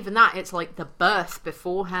 but not even that. It's like the birth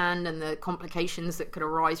beforehand and the complications that could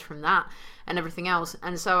arise from that and everything else.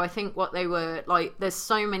 And so I think what they were... like, there's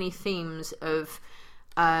so many themes of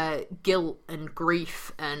guilt and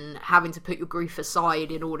grief and having to put your grief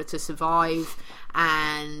aside in order to survive,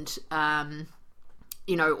 and...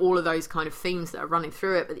 all of those kind of themes that are running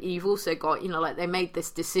through it. But you've also got, like, they made this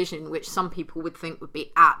decision which some people would think would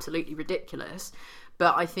be absolutely ridiculous,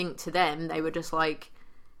 but I think to them they were just like,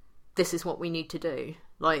 this is what we need to do.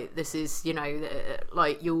 Like, this is,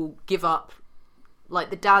 like, you'll give up. Like,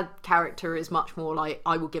 the dad character is much more like,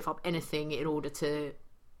 I will give up anything in order to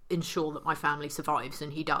ensure that my family survives,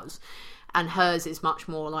 and he does. And hers is much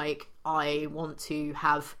more like, I want to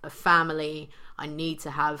have a family, I need to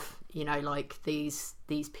have, like, these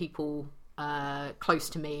people close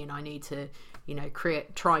to me, and I need to,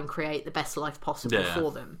 try and create the best life possible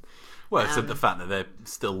for them. Well, except the fact that they're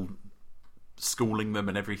still schooling them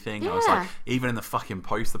and everything. I was like, even in the fucking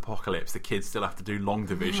post-apocalypse, the kids still have to do long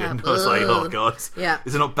division. I was like, oh god, is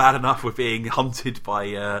it not bad enough we're being hunted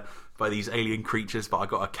by these alien creatures, but I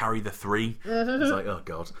got to carry the 3? It's like, oh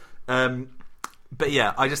god. But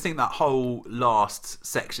yeah, I just think that whole last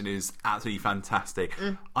section is absolutely fantastic.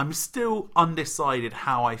 I'm still undecided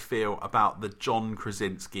how I feel about the John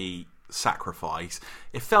Krasinski sacrifice.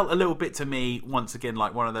 It felt a little bit to me, once again,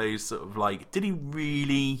 like one of those sort of like, did he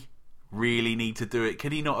really need to do it?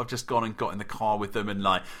 Could he not have just gone and got in the car with them and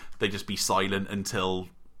like they just be silent until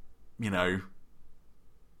the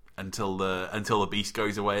beast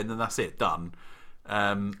goes away, and then that's it, done?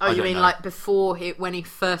 You mean like before when he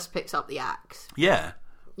first picks up the axe? Yeah.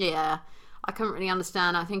 I couldn't really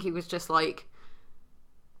understand. I think he was just like,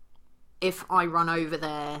 if I run over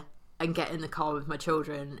there and get in the car with my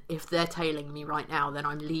children, if they're tailing me right now, then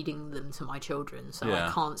I'm leading them to my children, so I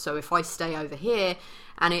can't. So if I stay over here,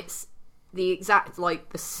 and it's the exact, like,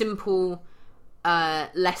 the simple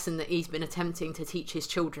lesson that he's been attempting to teach his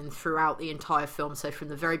children throughout the entire film. So from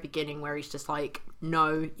the very beginning, where he's just like,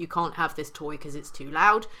 no, you can't have this toy because it's too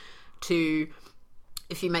loud, to,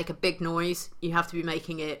 if you make a big noise, you have to be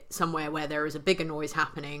making it somewhere where there is a bigger noise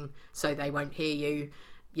happening, so they won't hear you.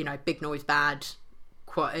 Big noise bad,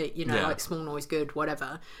 like small noise good,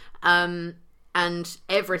 whatever. And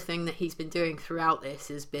everything that he's been doing throughout this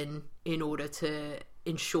has been in order to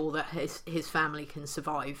ensure that his family can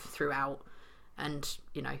survive throughout. And,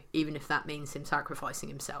 even if that means him sacrificing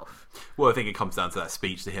himself. Well, I think it comes down to that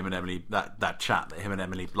speech to him and Emily, that chat that him and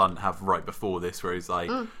Emily Blunt have right before this, where he's like,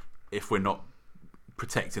 if we're not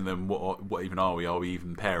protecting them, what even are we? Are we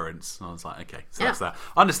even parents? And I was like, okay, so that's that.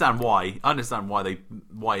 I understand why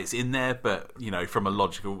it's in there, but, from a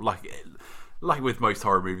logical, like with most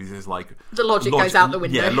horror movies, is like the logic goes out the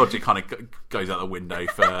window. Yeah, logic kind of goes out the window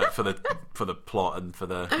for the plot and for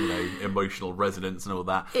the emotional resonance and all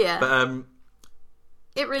that. Yeah, but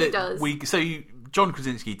it really does. John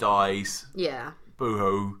Krasinski dies. Yeah.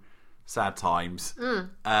 Boo-hoo. Sad times.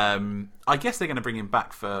 I guess they're going to bring him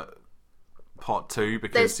back for part 2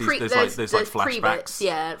 because there's flashbacks. Pre-bits,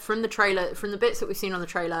 yeah, from the trailer, from the bits that we've seen on the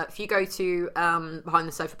trailer. If you go to Behind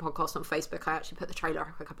the Sofa podcast on Facebook, I actually put the trailer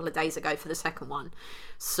up a couple of days ago for the second one.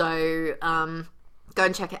 So go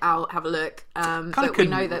and check it out, have a look. But we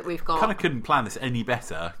know that we've got... Kind of couldn't plan this any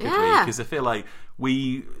better, could we? Because I feel like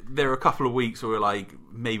there are a couple of weeks where we're like,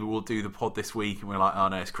 maybe we'll do the pod this week, and we're like, oh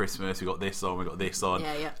no, it's Christmas, we got this on.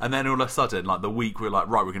 Yeah. And then all of a sudden, like the week we're like,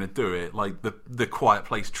 right, we're going to do it. Like the Quiet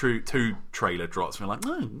Place 2 trailer drops, and we're like,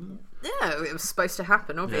 oh. Yeah, it was supposed to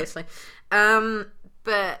happen, obviously. Yeah.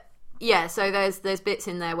 But yeah, so there's bits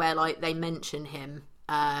in there where like they mention him,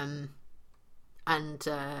 and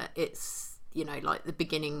it's, like the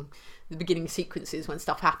beginning sequences when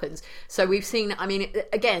stuff happens. So we've seen, I mean,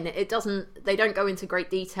 they don't go into great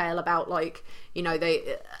detail about, like,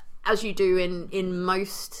 they, as you do in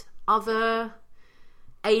most other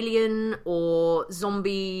alien or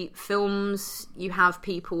zombie films, you have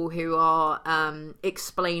people who are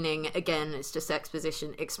explaining, again, it's just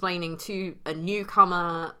exposition, explaining to a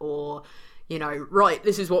newcomer or, you know, right,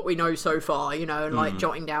 this is what we know so far, you know, and like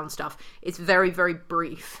jotting down stuff. It's very, very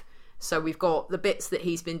brief. So we've got the bits that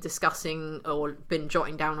he's been discussing or been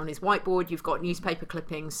jotting down on his whiteboard. You've got newspaper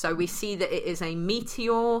clippings. So we see that it is a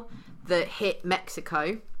meteor that hit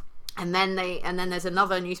Mexico. And then there's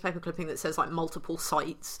another newspaper clipping that says like multiple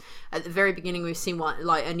sites. At the very beginning, we've seen one,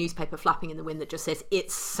 like a newspaper flapping in the wind that just says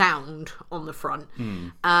 "it's sound" on the front,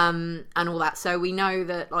 and all that. So we know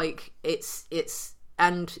that like it's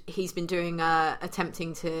and he's been doing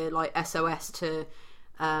attempting to like SOS to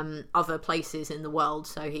other places in the world.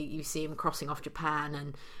 So you see him crossing off Japan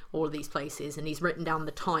and all of these places, and he's written down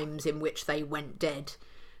the times in which they went dead.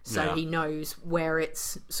 So he knows where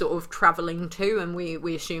it's sort of travelling to, and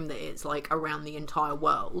we assume that it's like around the entire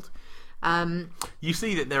world. You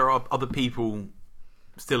see that there are other people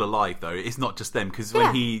still alive, though. It's not just them, because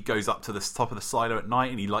when he goes up to the top of the silo at night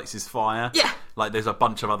and he lights his fire, like there's a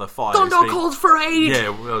bunch of other fires. Gondor calls for aid! Yeah,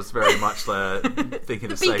 I was very much thinking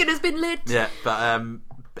the beacon has been lit! Yeah, but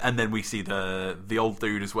and then we see the old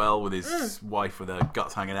dude as well with his wife with her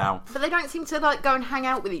guts hanging out. But they don't seem to like go and hang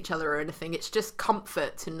out with each other or anything. It's just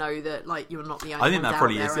comfort to know that like you're not the only one. I think that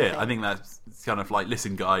probably there, is it. I think that's kind of like,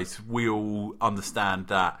 listen guys, we all understand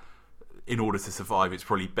that in order to survive it's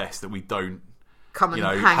probably best that we don't come and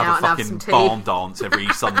hang out have a and have some fucking tea. barn dance every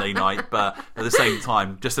Sunday night, but at the same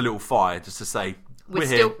time just a little fire just to say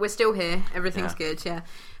we're still here, everything's good.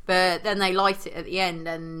 But then they light it at the end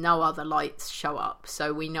and no other lights show up,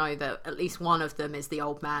 so we know that at least one of them is the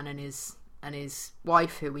old man and his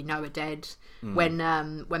wife, who we know are dead, when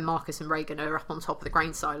Marcus and Reagan are up on top of the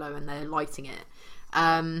grain silo and they're lighting it,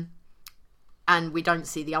 and we don't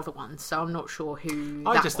see the other one, so I'm not sure who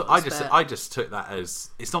I just took that as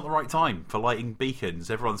it's not the right time for lighting beacons.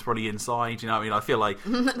 Everyone's probably inside, you know what I mean? I feel like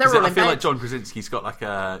like John Krasinski's got like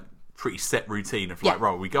a pretty set routine of like,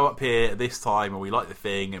 right, we go up here at this time and we light the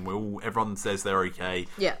thing and everyone says they're okay,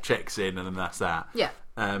 checks in, and then that's that.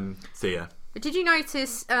 But did you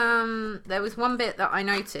notice there was one bit that I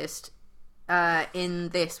noticed in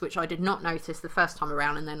this which I did not notice the first time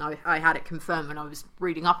around, and then I had it confirmed when I was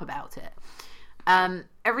reading up about it.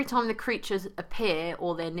 Every time the creatures appear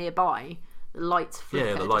or they're nearby, the lights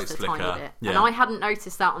flicker, the lights just a flicker. tiny bit. And I hadn't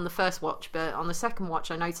noticed that on the first watch, but on the second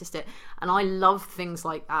watch I noticed it, and I love things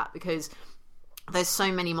like that because there's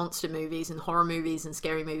so many monster movies and horror movies and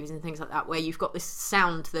scary movies and things like that where you've got this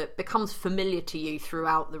sound that becomes familiar to you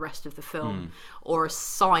throughout the rest of the film, or a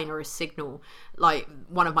sign or a signal. Like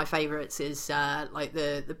one of my favourites is like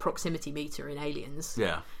the proximity meter in Aliens,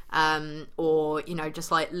 or you know,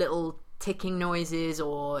 just like little ticking noises,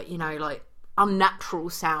 or you know, like unnatural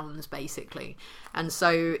sounds basically. And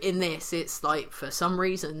so in this it's like for some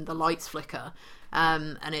reason the lights flicker,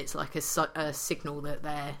 and it's like a signal that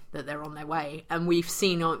they're on their way, and we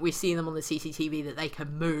see them on the CCTV that they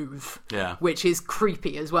can move, which is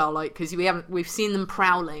creepy as well, like because we've seen them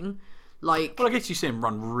prowling, like, well, I guess you see them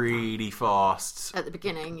run really fast at the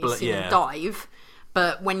beginning, you see them dive.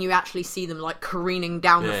 But when you actually see them like careening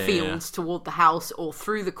down the fields toward the house or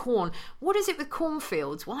through the corn, what is it with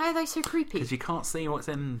cornfields? Why are they so creepy? Because you can't see what's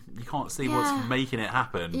what's making it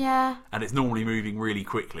happen. Yeah. And it's normally moving really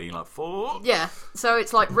quickly, like so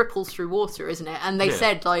it's like ripples through water, isn't it? And they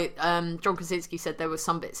said like John Krasinski said there were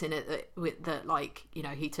some bits in it that like, you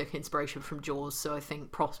know, he took inspiration from Jaws, so I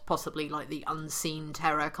think possibly like the unseen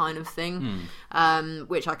terror kind of thing,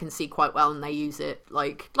 which I can see quite well, and they use it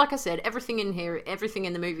like I said, everything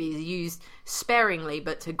in the movie is used sparingly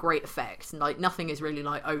but to great effect, and like nothing is really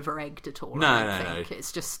like over egged at all. No.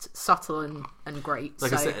 It's just subtle and great.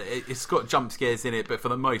 Like I said, it's got jump scares in it, but for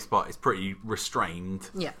the most part it's pretty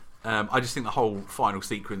restrained. I just think the whole final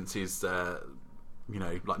sequence is you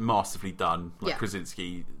know, like masterfully done. Like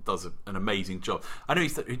Krasinski does an amazing job. I know he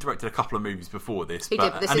directed a couple of movies before this, he's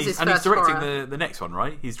directing the next one,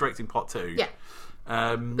 right? He's directing part 2.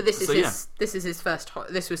 But this was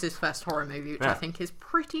his first horror movie, which I think is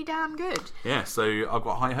pretty damn good. Yeah, so I've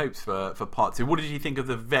got high hopes for part 2. What did you think of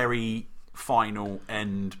the very final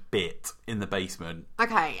end bit in the basement?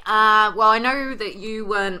 Okay, well, I know that you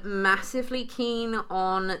weren't massively keen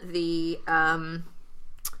on the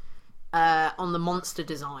monster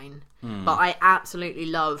design, but I absolutely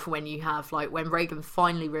love when you have like when Reagan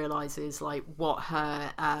finally realizes like what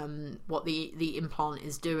the implant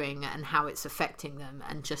is doing and how it's affecting them,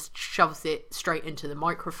 and just shoves it straight into the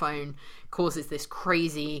microphone, causes this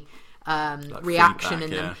crazy like reaction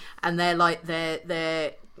feedback, in them, and they're like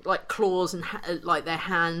their like claws and like their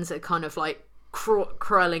hands are kind of like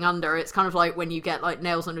curling under. It's kind of like when you get like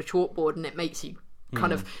nails on a chalkboard and it makes you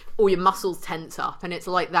kind of all your muscles tense up, and it's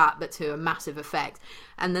like that but to a massive effect.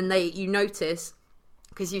 And then you notice,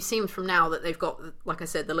 because you've seen from now that they've got, like I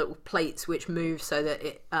said, the little plates which move so that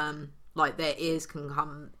it like their ears can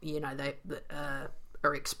come, they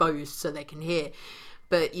are exposed so they can hear.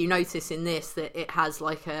 But you notice in this that it has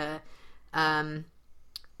like an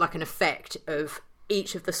effect of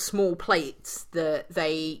each of the small plates that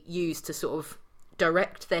they use to sort of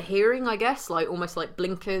direct their hearing, I guess, like almost like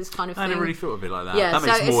blinkers kind of thing. I never really thought of it like that. Yeah, that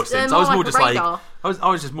makes more sense. I was more just radar. like, I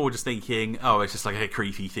was just more just thinking, it's just like a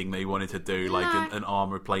creepy thing they wanted to do, like an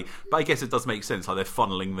armor plate. But I guess it does make sense, like they're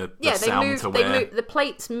funneling the sound to where the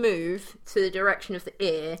plates move to the direction of the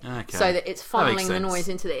ear, so that it's funneling the noise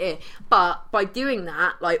into the ear. But by doing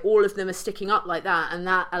that, like all of them are sticking up like that, and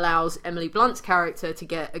that allows Emily Blunt's character to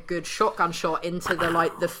get a good shotgun shot into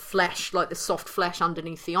the flesh, like the soft flesh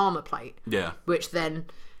underneath the armor plate. Yeah, which then,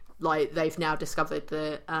 like, they've now discovered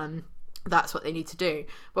that that's what they need to do.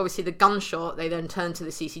 But obviously the gunshot, they then turn to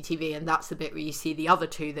the CCTV, and that's the bit where you see the other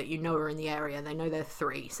two that are in the area. They know they're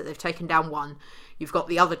 3, so they've taken down 1. You've got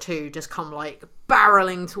the other 2 just come like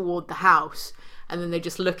barreling toward the house, and then they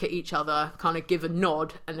just look at each other, kind of give a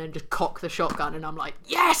nod, and then just cock the shotgun. And I'm like,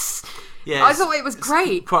 yes! Yeah, I thought it was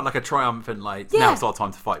great. Quite like a triumphant, like, now it's our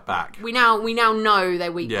time to fight back. We now know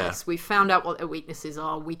their weakness. Yeah. We've found out what their weaknesses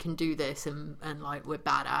are. We can do this, and like, we're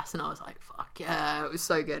badass. And I was like, fuck yeah, it was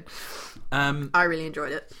so good. I really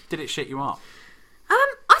enjoyed it. Did it shit you up?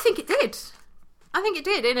 I think it did. I think it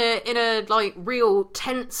did in a like real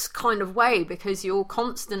tense kind of way, because you're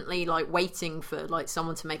constantly like waiting for like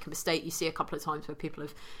someone to make a mistake. You see a couple of times where people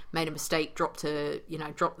have made a mistake, dropped the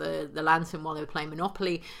lantern while they were playing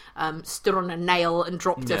Monopoly, stood on a nail and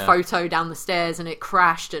dropped a photo down the stairs and it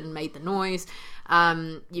crashed and made the noise.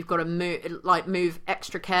 You've got to move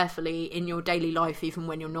extra carefully in your daily life, even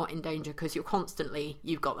when you're not in danger, because you've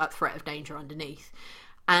got that threat of danger underneath.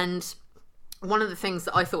 And one of the things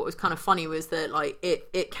that I thought was kind of funny was that like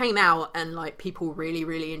it came out and like people really,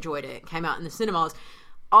 really enjoyed it. It came out in the cinemas.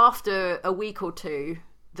 After a week or two,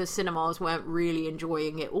 the cinemas weren't really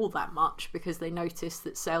enjoying it all that much, because they noticed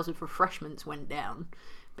that sales of refreshments went down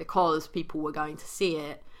because people were going to see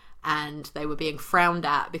it and they were being frowned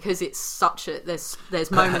at, because it's such a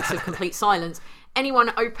there's moments of complete silence.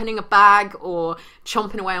 Anyone opening a bag or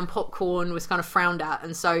chomping away on popcorn was kind of frowned at,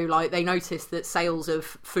 and so like they noticed that sales of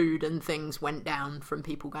food and things went down from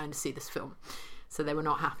people going to see this film. So they were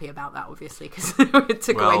not happy about that, obviously, because it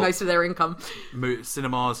took away most of their income.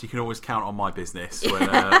 Cinemas, you can always count on my business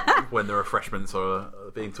when the refreshments are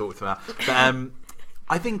being talked about. But,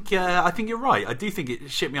 I think you're right. I do think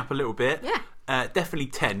it shit me up a little bit. Yeah, definitely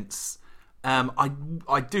tense.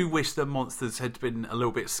 I do wish the monsters had been a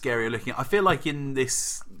little bit scarier looking. I feel like in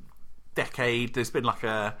this decade there's been like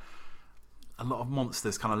a lot of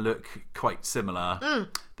monsters kind of look quite similar.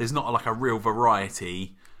 There's not like a real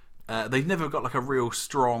variety. They've never got like a real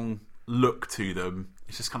strong look to them.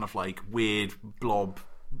 It's just kind of like weird blob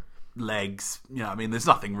legs. You know what I mean? There's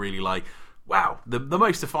nothing really like, wow. The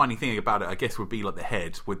most defining thing about it, I guess, would be like the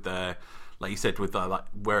head with the, like you said, with the like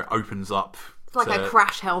where it opens up. It's like a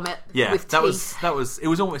crash helmet with teeth. That was it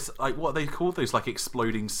was almost like, what are they called? Those like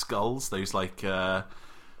exploding skulls. Those like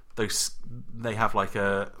those, they have like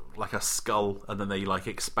a skull, and then they like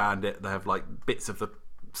expand it. They have like bits of the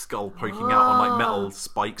skull poking out on like metal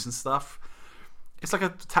spikes and stuff. It's like a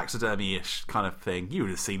taxidermy-ish kind of thing. You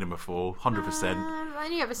would have seen them before, 100%. I've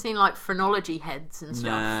only ever seen like phrenology heads and stuff.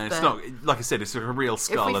 No, it's not. Like I said, it's a real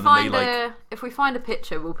skull. If we find a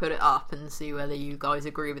picture, we'll put it up and see whether you guys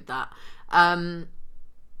agree with that.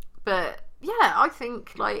 But yeah, I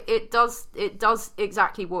think like it does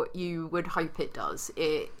exactly what you would hope it does.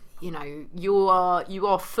 You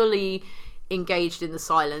are fully engaged in the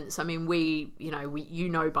silence. I mean, we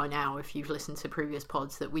by now, if you've listened to previous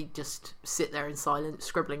pods, that we just sit there in silence,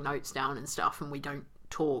 scribbling notes down and stuff, and we don't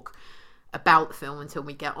talk about the film until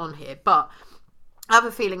we get on here. But I have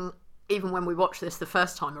a feeling, even when we watched this the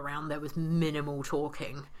first time around, there was minimal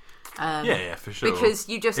talking. Yeah, for sure. Because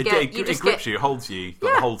it grips you, it holds you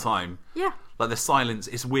the whole time. Yeah, like the silence.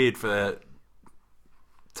 It's weird to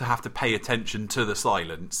have to pay attention to the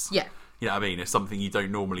silence. Yeah. You know what I mean? It's something you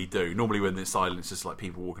don't normally do. Normally when there's silence, it's just like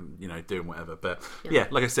people walking, doing whatever. But yeah,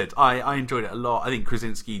 like I said, I enjoyed it a lot. I think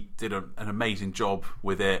Krasinski did an amazing job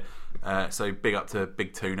with it. So big up to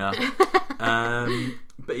Big Tuna.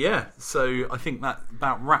 But yeah, so I think that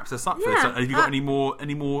about wraps us up for this. Have you got any more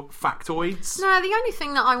factoids? No, the only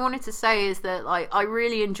thing that I wanted to say is that like I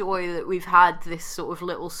really enjoy that we've had this sort of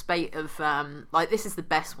little spate of like, this is the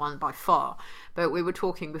best one by far. But we were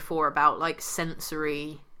talking before about like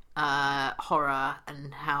sensory horror,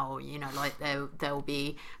 and how, you know, like there'll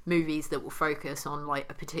be movies that will focus on like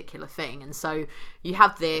a particular thing. And so you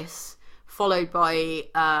have this followed by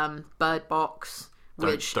Bird Box,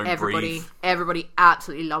 which Don't everybody Breathe.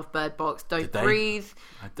 absolutely loved. Bird Box. Don't Breathe.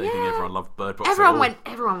 I don't think everyone loved Bird Box.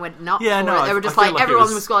 Everyone went nuts Yeah, for no, it. They were I just feel like, like it everyone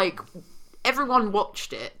was- was like, everyone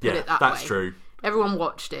watched it. Put Yeah, it that that's way. true. Everyone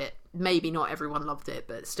watched it. Maybe not everyone loved it,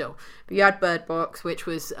 but still. But you had Bird Box, which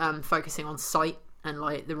was focusing on sight and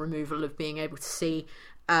like the removal of being able to see.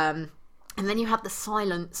 And then you had The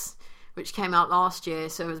Silence, which came out last year,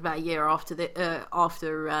 so it was about a year after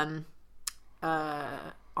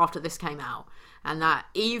after this came out. And that,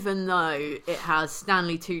 even though it has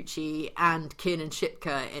Stanley Tucci and Kiernan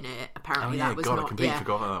Shipka in it, apparently that was I not. completely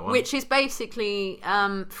forgot about that one. Which is basically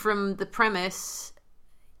from the premise.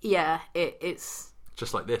 Yeah, it's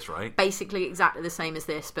Just like this, right? basically exactly the same as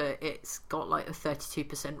this, but it's got like a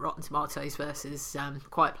 32% Rotten Tomatoes versus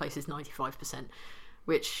Quiet Place's 95%,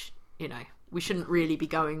 which, you know, we shouldn't really be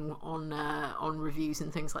going on reviews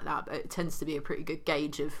and things like that, but it tends to be a pretty good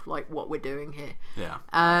gauge of like what we're doing here.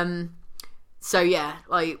 Yeah. So yeah,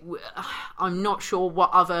 like I'm not sure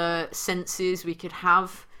what other senses we could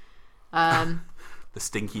have. The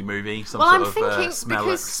Stinky movie, some Well, sort I'm of thinking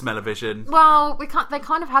because- smell-o-vision. Well, they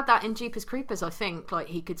kind of had that in Jeepers Creepers, I think. Like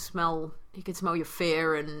he could smell your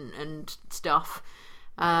fear and stuff.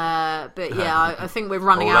 But yeah, I think we're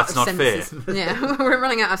running out that's of not senses. fair. Yeah, we're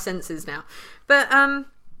running out of senses now. But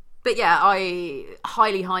yeah, I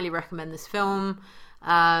highly recommend this film.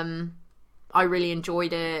 I really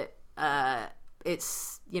enjoyed it.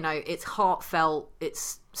 It's, you know, it's heartfelt.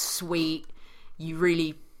 It's sweet. You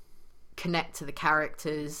really connect to the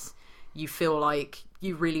characters. You feel like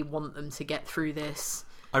you really want them to get through this.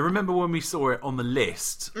 I remember when we saw it on the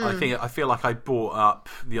list, I feel like I brought up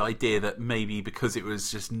the idea that maybe because it was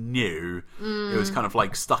just new, it was kind of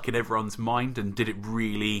like stuck in everyone's mind, and did it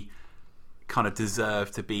really kind of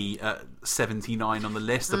deserve to be at 79 on the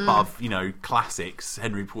list above, you know, classics,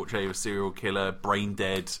 Henry Portrait of a Serial Killer, Brain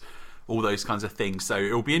Dead, all those kinds of things. So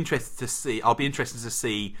it'll be interesting to see. I'll be interested to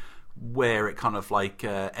see where it kind of like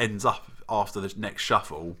ends up after the next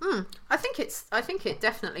shuffle. I think it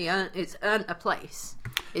definitely it's earned a place.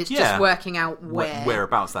 It's Yeah. just working out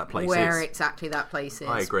whereabouts that place where is. exactly that place is.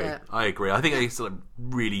 I agree. But I agree. I think it's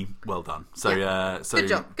really well done. So, good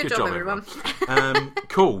job, everyone.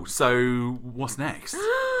 Cool. So, what's next?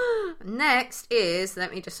 Next is,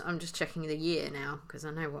 I'm just checking the year now because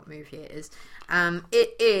I know what movie it is.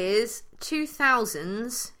 It is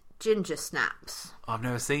 2000's Ginger Snaps. I've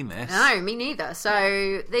never seen this. No, me neither.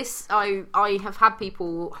 So this, I have had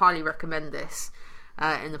people highly recommend this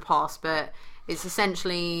in the past, but it's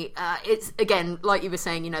essentially it's, again, like you were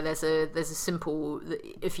saying, you know, there's a simple,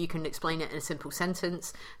 if you can explain it in a simple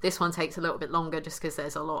sentence. This one takes a little bit longer just because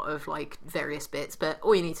there's a lot of like various bits, but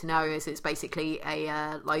all you need to know is it's basically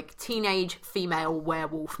a like teenage female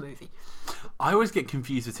werewolf movie. I always get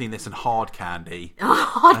confused between this and Hard Candy.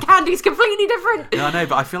 Hard Candy's completely different. Yeah, I know,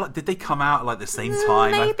 but I feel like, did they come out at like the same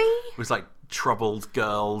time? Maybe. It was like troubled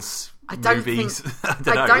girls I don't movies. think I I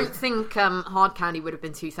don't know. don't think Hard Candy would have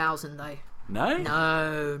been 2000 though. No?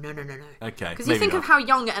 No. Okay. Because you think of how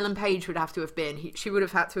young Ellen Page would have to have been. She would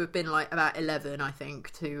have had to have been like about 11, I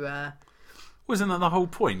think, to... Wasn't that the whole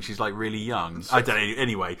point? She's like really young. I don't know.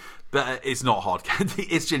 Anyway, but it's not Hard Candy.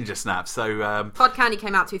 It's Ginger Snaps. So Hard Candy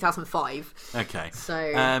came out 2005. okay.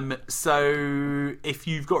 So so if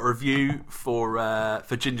you've got a review for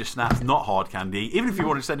Ginger Snaps, not Hard Candy, even if you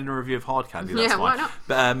want to send in a review of Hard Candy, that's Yeah, why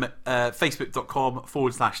fine. not? But facebook.com/.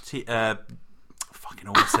 Fucking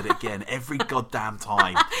almost said it again every goddamn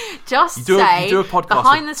time. just You do a podcast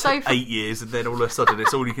Behind for the Sofa 8 years, and then all of a sudden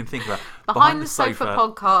it's all you can think about. Behind the Sofa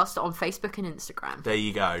podcast on Facebook and Instagram. There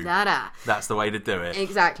you go. Da-da. That's the way to do it.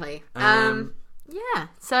 Exactly. Yeah.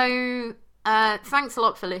 So thanks a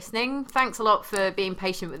lot for listening. Thanks a lot for being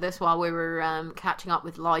patient with us while we were catching up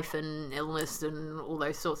with life and illness and all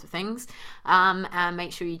those sorts of things. And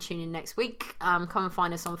make sure you tune in next week. Come and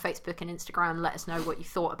find us on Facebook and Instagram. Let us know what you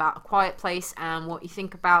thought about A Quiet Place and what you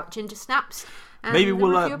think about Ginger Snaps. And Maybe the we'll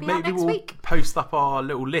review will be out next week. post up our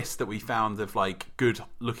little list that we found of like good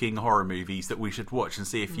looking horror movies that we should watch and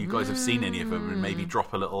see if you guys have seen any of them, and maybe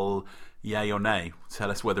drop a little yay or nay. Tell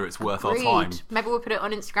us whether it's worth our time. Maybe we'll put it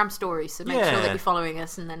on Instagram stories, so make sure that you're following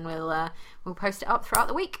us, and then we'll post it up throughout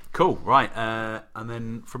the week. Cool, right. And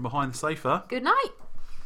then from Behind the Sofa, Good night.